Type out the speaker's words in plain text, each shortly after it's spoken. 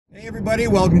Hey everybody,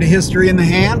 welcome to History in the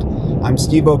Hand. I'm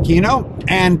Steve Okino,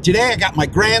 and today I got my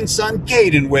grandson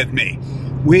Caden with me.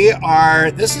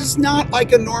 This is not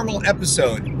like a normal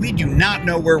episode. We do not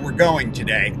know where we're going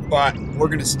today, but we're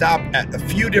going to stop at a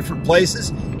few different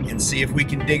places and see if we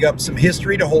can dig up some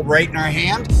history to hold right in our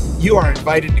hand. You are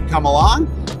invited to come along.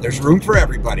 There's room for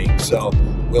everybody, so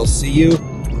we'll see you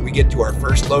when we get to our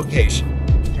first location.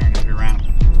 Turn it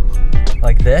around.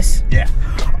 Like this? Yeah.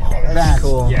 Oh, that's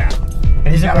cool. Yeah.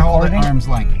 Is it recording? At arm's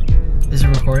length. Is it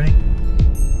recording?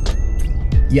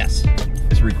 Yes,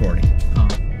 it's recording. Oh.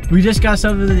 We just got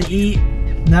something to eat.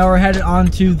 Now we're headed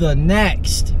on to the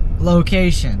next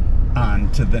location.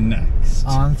 On to the next.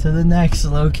 On to the next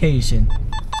location.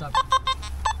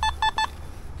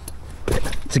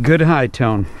 It's a good high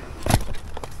tone.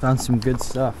 Found some good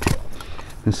stuff.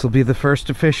 This will be the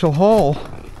first official hole.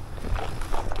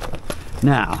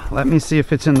 Now, let me see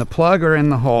if it's in the plug or in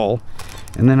the hole,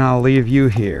 and then I'll leave you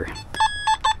here.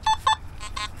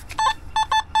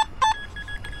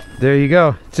 There you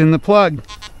go. It's in the plug.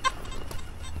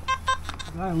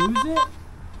 Did I lose it?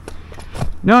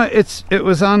 No, it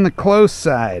was on the close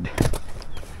side.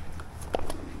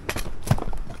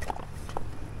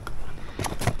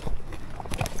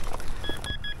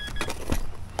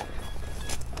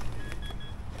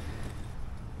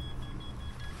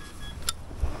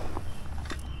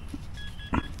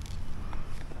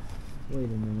 Wait a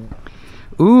minute.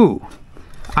 Ooh,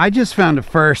 I just found a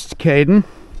first, Caden.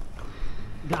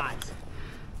 Guys.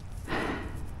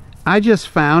 I just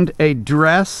found a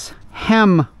dress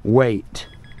hem weight.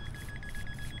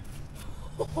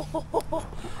 All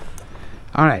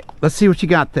right, let's see what you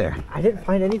got there. I didn't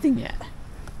find anything yet.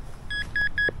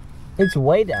 It's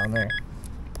way down there.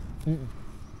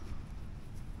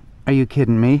 Are you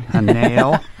kidding me? A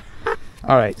nail?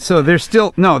 All right, so there's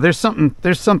still there's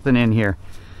something in here.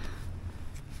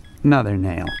 Another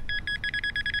nail.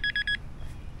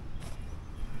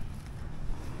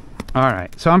 All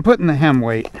right, so I'm putting the hem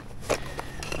weight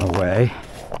away.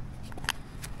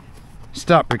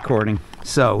 Stop recording.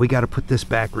 So we got to put this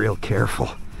back real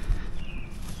careful.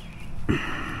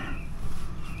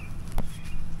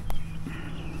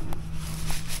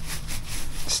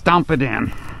 Stomp it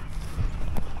in.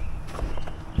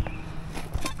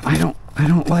 I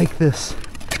don't like this.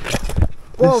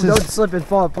 Whoa, don't slip and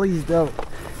fall, please don't.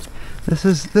 This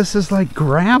is like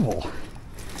gravel.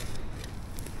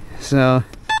 So,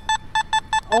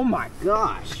 Oh my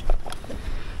gosh.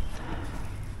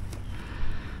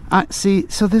 see,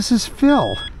 so this is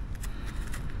fill.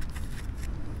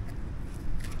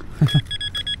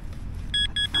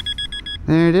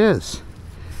 There it is.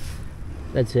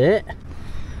 That's it?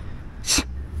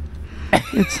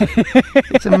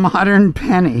 It's a modern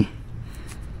penny.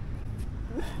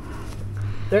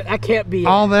 That can't be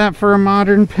All that for a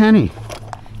modern penny.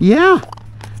 Yeah,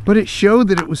 but it showed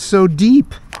that it was so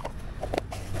deep.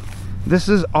 This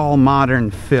is all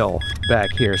modern fill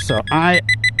back here. So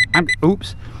I'm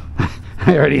oops.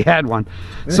 I already had one.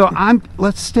 So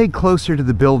let's stay closer to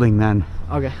the building then.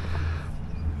 Okay.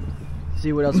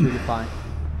 See what else we can find.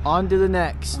 On to the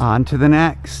next. On to the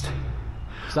next.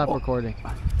 Stop recording.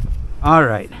 All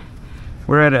right.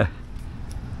 We're at a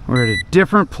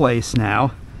different place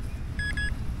now.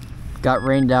 Got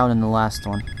rained down in the last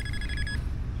one.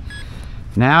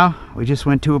 Now we just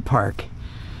went to a park,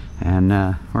 and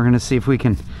we're gonna see if we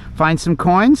can find some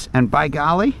coins, and by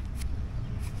golly,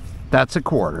 that's a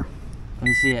quarter. Let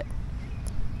me see it.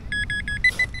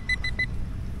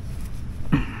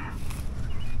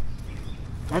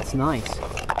 That's nice.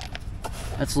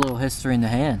 That's a little history in the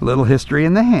hand. Little history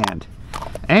in the hand.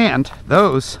 And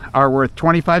those are worth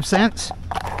 25 cents.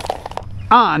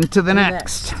 On to the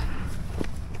next.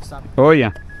 Stop. Oh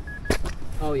yeah.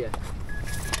 Oh yeah.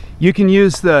 You can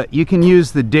use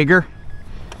the digger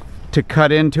to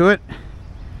cut into it.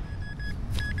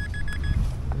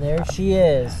 There she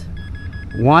is.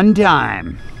 1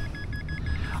 dime.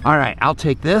 All right, I'll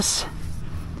take this.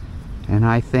 And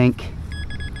I think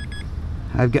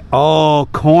I've got, oh,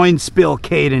 coin spill,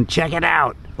 Caden. Check it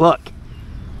out. Look.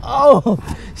 Oh,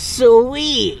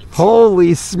 sweet.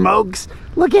 Holy smokes.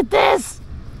 Look at this.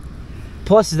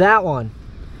 Plus that one.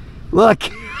 Look.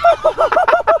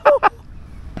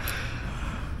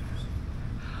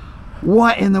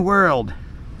 What in the world?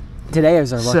 Today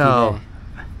is our lucky day.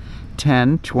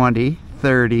 10, 20,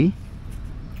 30,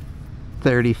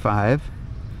 35,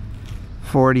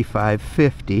 45,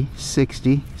 50,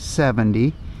 60,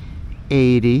 70,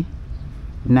 80,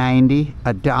 90,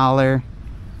 $1,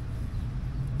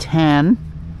 10,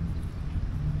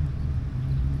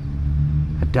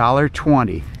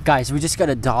 $1.20. Guys, we just got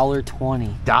 $1.20.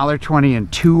 $1.20 in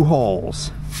 2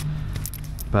 holes.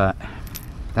 But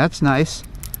that's nice.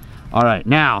 All right,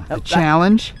 now the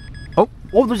challenge. Oh,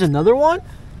 there's another one?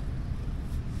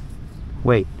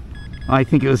 Wait. I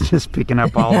think it was just picking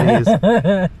up all these.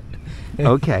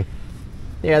 Okay.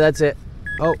 Yeah, that's it.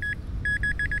 Oh.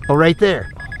 Oh, right there.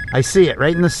 I see it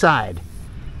right in the side.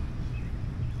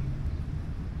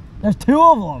 There's 2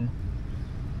 of them.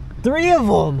 3 of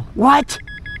them. What?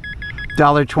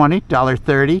 $1.20,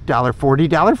 $1.30, $1.40,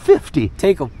 $1.50.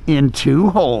 Take them. In 2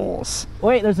 holes.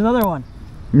 Wait, there's another one.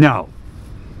 No.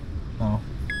 Oh.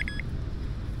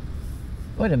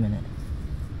 Wait a minute.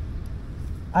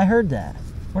 I heard that.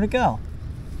 Where'd it go?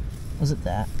 Was it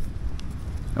that?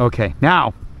 Okay,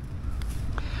 now.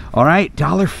 All right,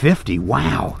 $1.50.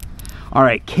 Wow. All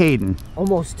right, Caden.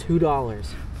 Almost $2.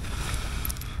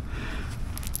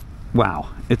 Wow,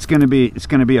 it's gonna be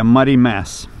a muddy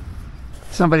mess.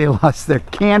 Somebody lost their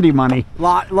candy money.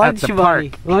 Lunch at the money.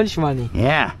 park. Lunch money.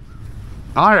 Yeah.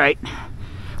 All right.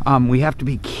 We have to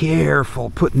be careful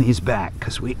putting these back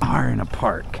because we are in a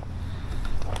park.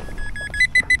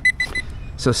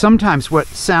 So sometimes what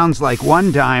sounds like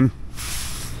 1 dime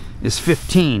is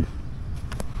 15.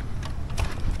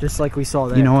 Just like we saw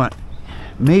there. You know what?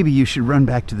 Maybe you should run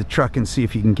back to the truck and see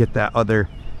if you can get that other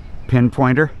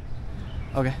pinpointer.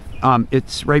 Okay.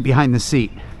 It's right behind the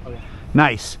seat. Okay.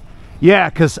 Nice. Yeah,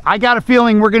 because I got a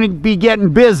feeling we're going to be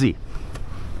getting busy.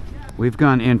 We've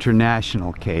gone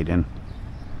international, Caden.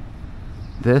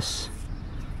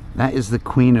 That is the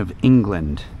Queen of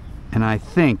England. And I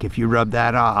think if you rub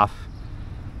that off,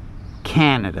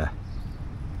 Canada.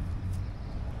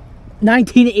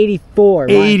 1984.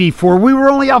 84. We were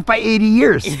only off by 80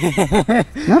 years.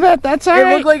 No, that's all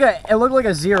right. It looked like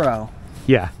a 0.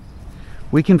 Yeah.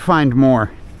 We can find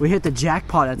more. We hit the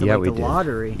jackpot at the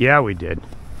lottery. Yeah, we did.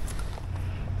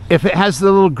 If it has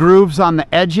the little grooves on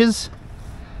the edges,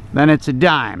 then it's a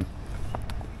dime.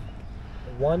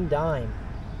 1 dime.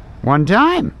 1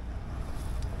 dime.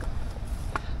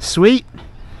 Sweet.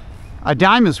 A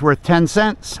dime is worth 10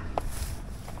 cents.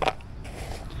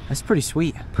 That's pretty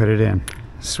sweet. Put it in.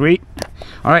 Sweet.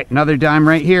 All right, another dime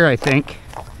right here, I think.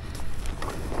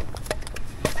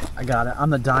 I got it. I'm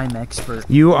the dime expert.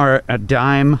 You are a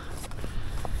dime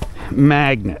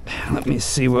magnet. Let me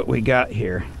see what we got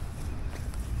here.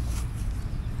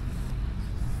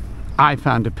 I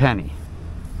found a penny.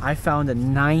 I found a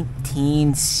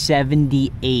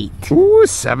 1978. Ooh,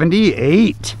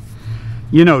 78.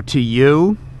 You know, to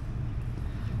you,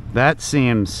 that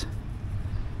seems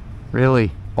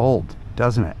really old,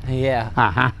 doesn't it? Yeah.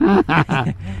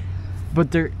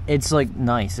 But it's like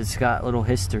nice. It's got a little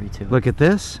history to it. Look at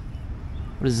this.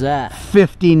 What is that?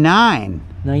 59.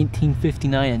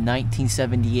 1959 and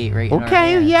 1978 right in our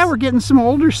Okay, hands. yeah, we're getting some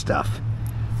older stuff.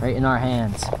 Right in our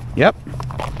hands. Yep.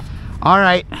 All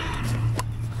right.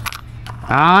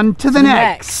 On to the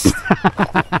next.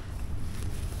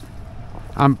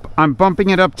 I'm bumping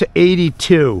it up to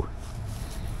 82.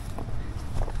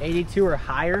 82 or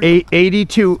higher?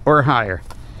 82 or higher.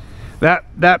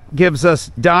 That gives us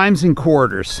dimes and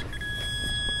quarters.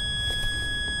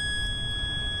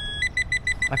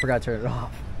 I forgot to turn it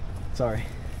off. Sorry.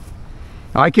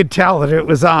 I could tell that it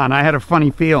was on. I had a funny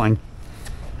feeling.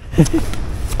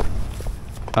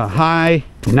 A high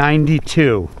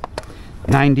 92.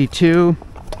 92.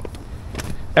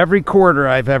 Every quarter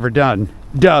I've ever dug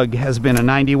has been a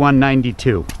 91,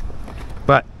 92.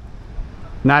 But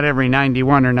not every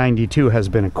 91 or 92 has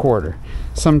been a quarter.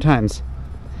 Sometimes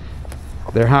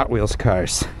they're Hot Wheels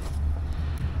cars.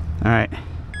 All right.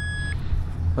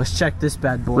 Let's check this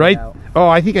bad boy out. Oh,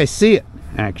 I think I see it,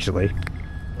 actually.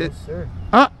 Yes, sir.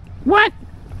 What?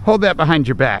 Hold that behind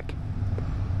your back.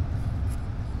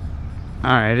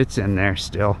 All right, it's in there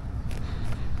still.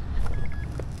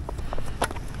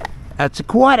 That's a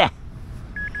quarter.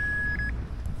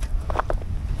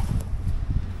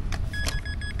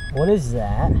 What is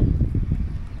that?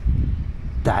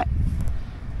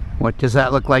 What does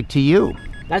that look like to you?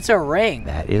 That's a ring.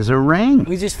 That is a ring.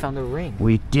 We just found a ring.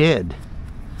 We did.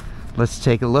 Let's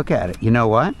take a look at it. You know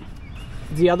what?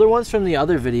 The other ones from the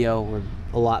other video were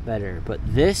a lot better, but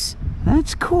this...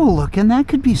 That's cool looking. That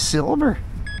could be silver.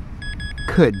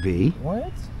 Could be.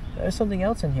 What? There's something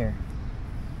else in here.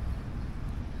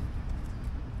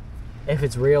 If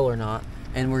it's real or not,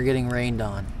 and we're getting rained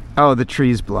on. Oh, the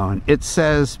tree's blowing. It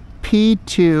says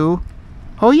P2.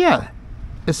 Oh, yeah.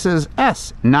 It says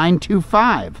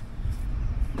S925.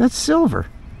 That's silver.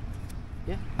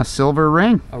 Yeah. A silver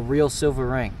ring. A real silver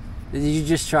ring. Did you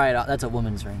just try it out? That's a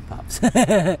woman's ring, Pops.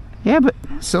 Yeah, but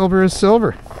silver is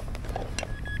silver.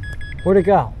 Where'd it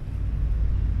go?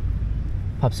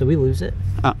 Pops, did we lose it?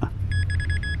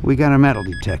 We got a metal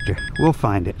detector. We'll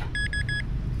find it.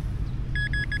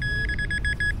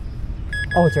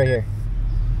 Oh, it's right here.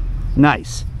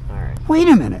 Nice. All right. Wait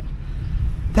a minute.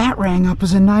 That rang up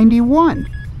as a 91.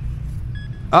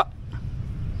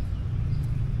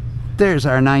 There's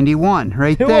our 91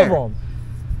 right Two there. of them.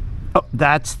 Oh,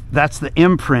 that's the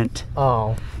imprint.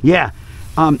 Oh. Yeah.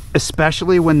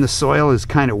 Especially when the soil is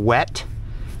kind of wet,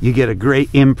 you get a great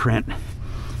imprint.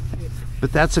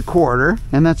 But that's a quarter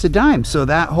and that's a dime. So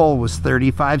that hole was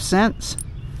 35 cents.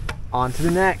 On to the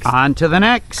next. On to the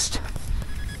next.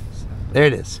 There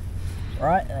it is.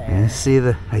 Right there.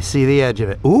 I see the edge of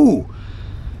it. Ooh,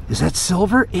 is that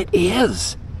silver? It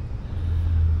is.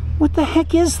 What the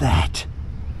heck is that?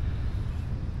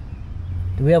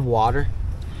 Do we have water?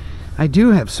 I do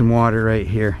have some water right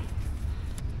here.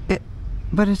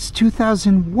 But it's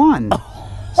 2001.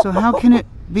 So how can it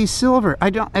be silver?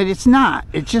 It's not.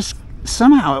 It just,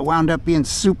 somehow it wound up being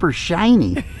super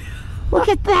shiny. Look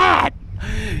at that.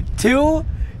 Two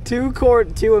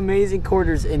amazing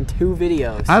quarters in 2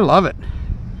 videos. I love it.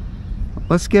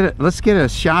 Let's get a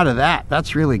shot of that.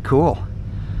 That's really cool.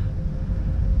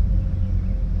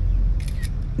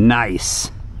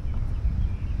 Nice.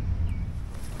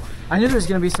 I knew there was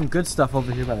gonna be some good stuff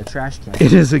over here by the trash can.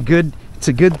 It's a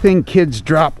good thing kids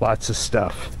drop lots of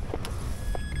stuff.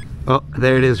 Oh,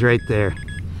 there it is right there.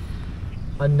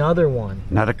 Another one.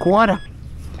 Not a quarter.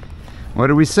 What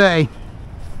do we say?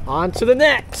 On to the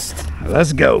next.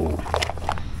 Let's go.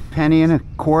 Penny and a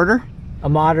quarter? A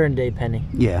modern day penny.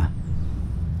 Yeah.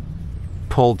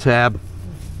 Pull tab.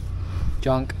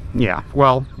 Junk. Yeah,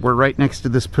 well, we're right next to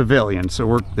this pavilion,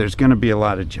 so there's gonna be a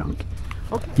lot of junk.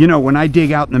 Okay. You know, when I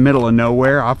dig out in the middle of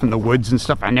nowhere, off in the woods and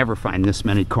stuff, I never find this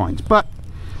many coins. But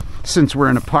since we're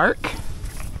in a park,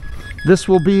 this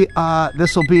will be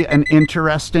an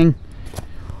interesting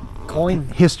Coin.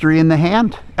 history in the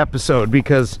hand episode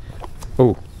because,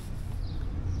 oh,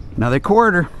 another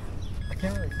quarter.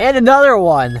 And another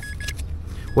one.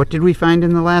 What did we find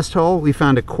in the last hole? We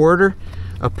found a quarter,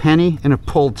 a penny, and a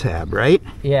pull tab, right?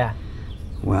 Yeah.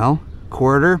 Well,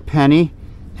 quarter, penny,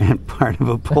 and part of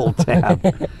a pull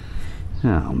tab.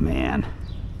 Oh man.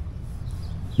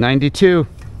 92.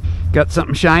 Got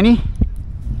something shiny?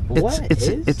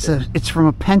 It's from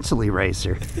a pencil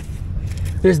eraser.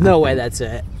 There's no way that's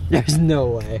it. There's no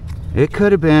way. It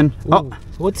could have been. Ooh, oh,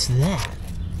 what's that?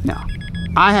 no.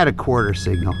 I had a quarter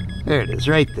signal. There it is,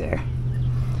 right there.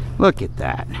 Look at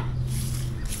that.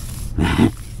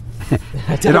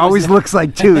 It always looks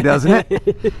like 2, doesn't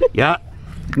it? Yeah.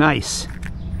 Nice.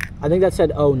 I think that said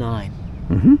 09.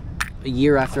 Mm-hmm. A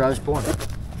year after I was born.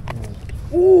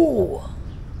 Ooh.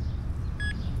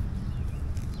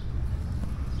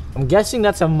 I'm guessing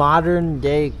that's a modern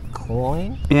day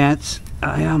coin. Yeah, it's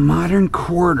a modern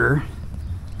quarter.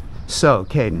 So,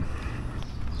 Caden,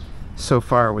 so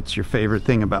far, what's your favorite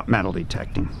thing about metal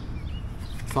detecting?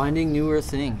 Finding newer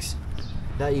things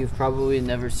that you've probably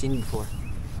never seen before,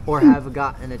 or have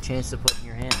gotten a chance to put in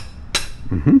your hand.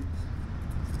 Mm-hmm.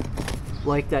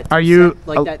 Like that. That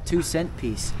 2-cent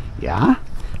piece. Yeah.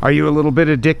 Are you a little bit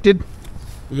addicted?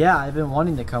 Yeah, I've been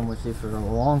wanting to come with you for a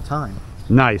long time.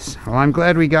 Nice. Well, I'm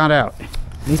glad we got out.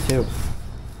 Me too.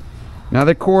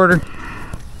 Another quarter.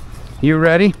 You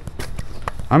ready?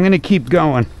 I'm gonna keep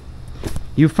going.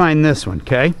 You find this one,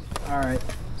 okay? All right.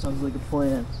 Sounds like a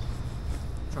plan.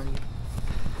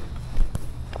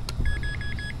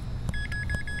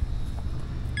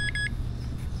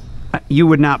 You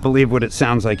would not believe what it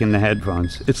sounds like in the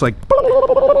headphones. It's like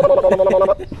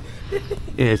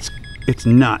it's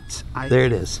nuts. There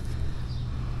it is.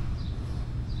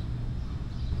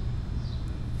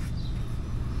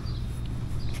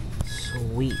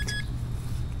 Sweet.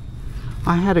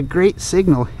 I had a great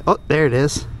signal. Oh, there it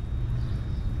is.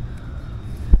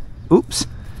 Oops.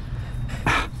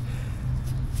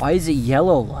 Why is it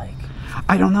yellow like?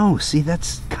 I don't know. See,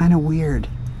 that's kind of weird.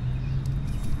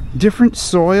 Different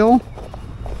soil.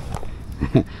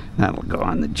 That'll go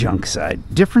on the junk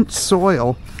side. Different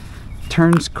soil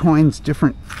turns coins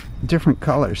different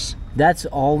colors. That's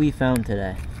all we found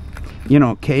today. You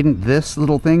know, Caden, this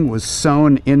little thing was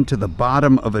sewn into the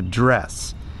bottom of a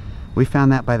dress. We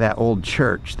found that by that old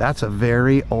church. That's a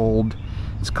very old,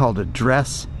 it's called a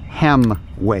dress hem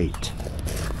weight.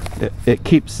 It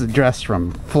keeps the dress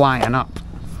from flying up.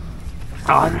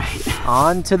 All right.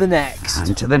 On to the next.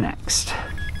 On to the next.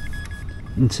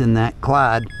 It's in that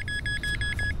clod.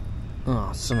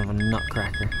 Oh, son of a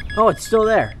nutcracker. Oh, it's still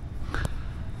there.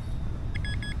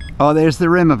 Oh, there's the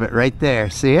rim of it right there.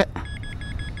 See it?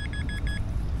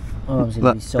 Oh, I was gonna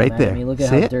Look, be so right mad there. at me. Look at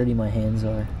See how it? dirty my hands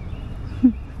are.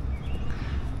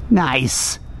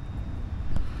 Nice.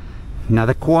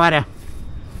 Another quarter.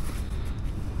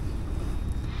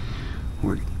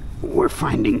 we're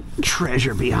finding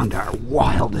treasure beyond our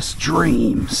wildest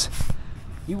dreams.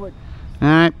 You would All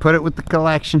right, put it with the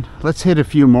collection. Let's hit a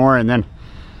few more and then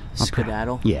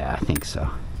skedaddle. Yeah, I think so.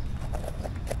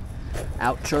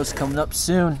 Outro's coming up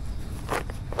soon.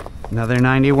 Another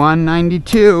 91,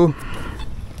 92.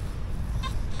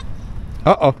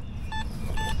 Uh-oh.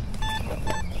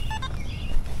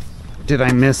 Did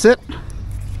I miss it?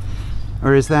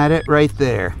 Or is that it right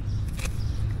there?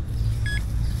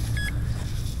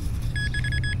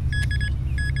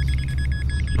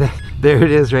 There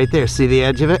it is right there. See the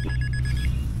edge of it?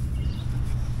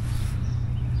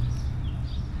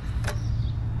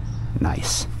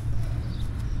 Nice.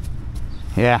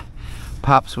 Yeah,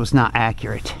 Pops was not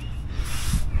accurate.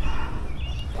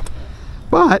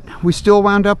 But we still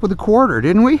wound up with a quarter,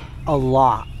 didn't we? A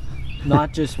lot.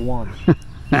 Not just one.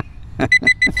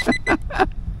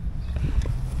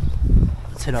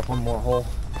 Let's hit up one more hole.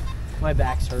 My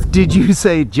back's hurting. Did you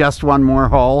say just one more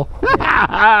hole?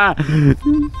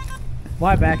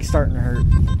 My back's starting to hurt.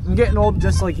 I'm getting old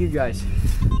just like you guys.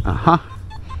 Uh-huh.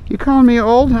 You calling me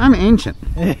old? I'm ancient.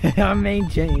 I'm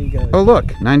ancient, you guys. Oh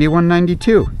look, 91,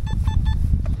 92.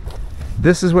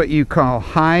 This is what you call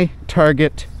high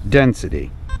target density.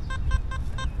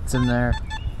 It's in there.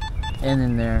 And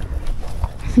in there.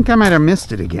 I think I might have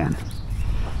missed it again.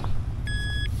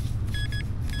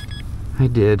 I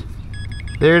did.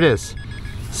 There it is.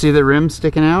 See the rim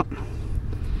sticking out?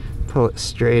 Pull it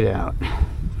straight out.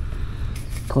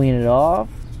 Clean it off.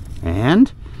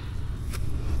 And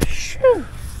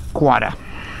quarter.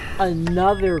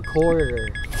 Another quarter.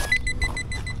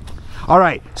 All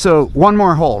right, so one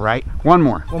more hole, right? One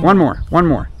more.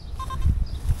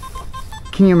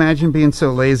 Can you imagine being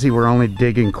so lazy we're only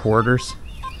digging quarters?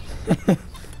 I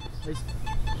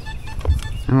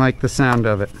like the sound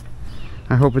of it.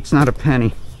 I hope it's not a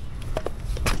penny.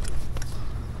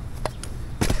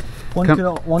 One can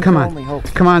only hope.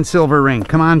 Come on, silver ring.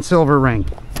 Come on, silver ring.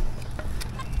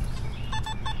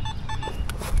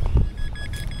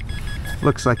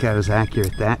 Looks like I was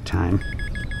accurate that time.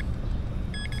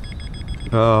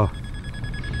 Oh,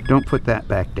 don't put that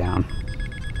back down.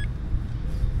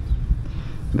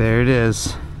 There it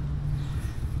is.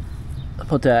 I'll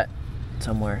put that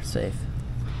somewhere safe.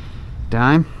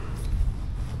 Dime?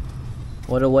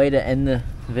 What a way to end the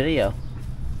video.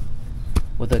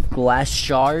 With a glass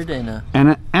shard and a...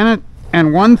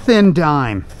 And one thin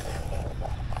dime.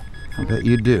 I bet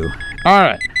you do. All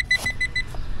right.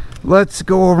 Let's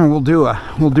go over and we'll do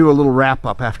a little wrap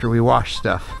up after we wash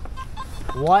stuff.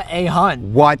 What a hunt.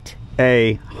 What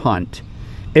a hunt.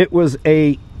 It was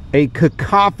a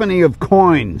cacophony of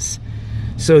coins.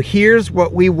 So here's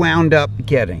what we wound up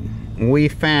getting. We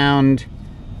found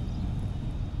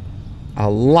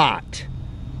a lot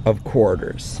of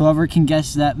quarters. Whoever can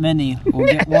guess that many will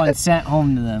get one sent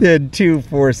home to them. Did 2,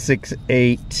 4, 6,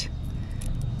 8,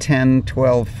 10,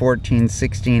 12, 14,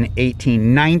 16,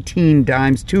 18, 19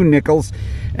 dimes, 2 nickels,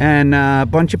 and a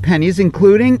bunch of pennies,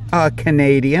 including a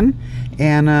Canadian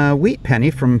and a wheat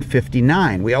penny from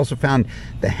 59. We also found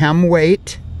the hem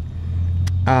weight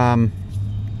from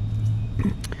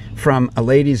a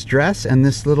lady's dress and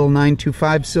this little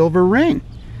 925 silver ring.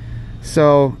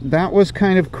 So that was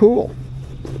kind of cool.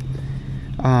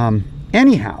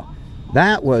 Anyhow,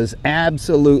 that was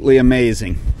absolutely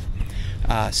amazing.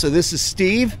 So this is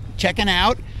Steve checking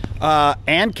out,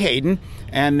 and Caden,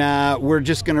 and we're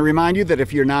just going to remind you that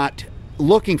if you're not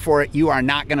looking for it, you are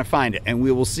not going to find it. And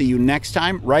we will see you next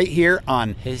time right here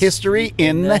on History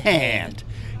in the Hand.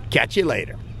 Catch you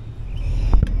later.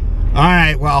 All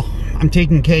right, well, I'm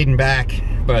taking Caden back,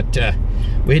 but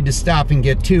we had to stop and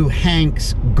get 2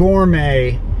 Hank's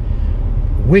Gourmet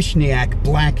Wishniak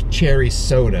Black Cherry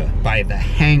Soda by the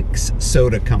Hank's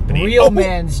Soda Company. Real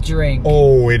man's drink.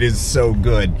 Oh, it is so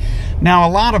good. Now,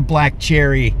 a lot of black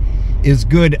cherry is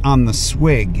good on the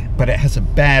swig, but it has a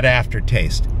bad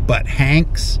aftertaste. But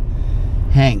Hank's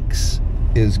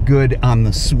is good on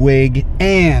the swig,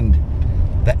 and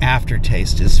the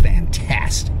aftertaste is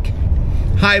fantastic.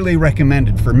 Highly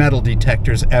recommended for metal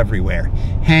detectors everywhere.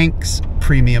 Hank's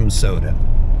Premium Soda.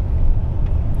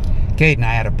 Kate and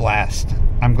I had a blast.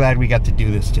 I'm glad we got to do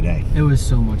this today. It was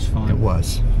so much fun. It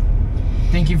was.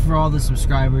 Thank you for all the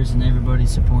subscribers and everybody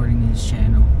supporting this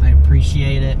channel. I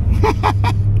appreciate it.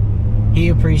 He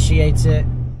appreciates it.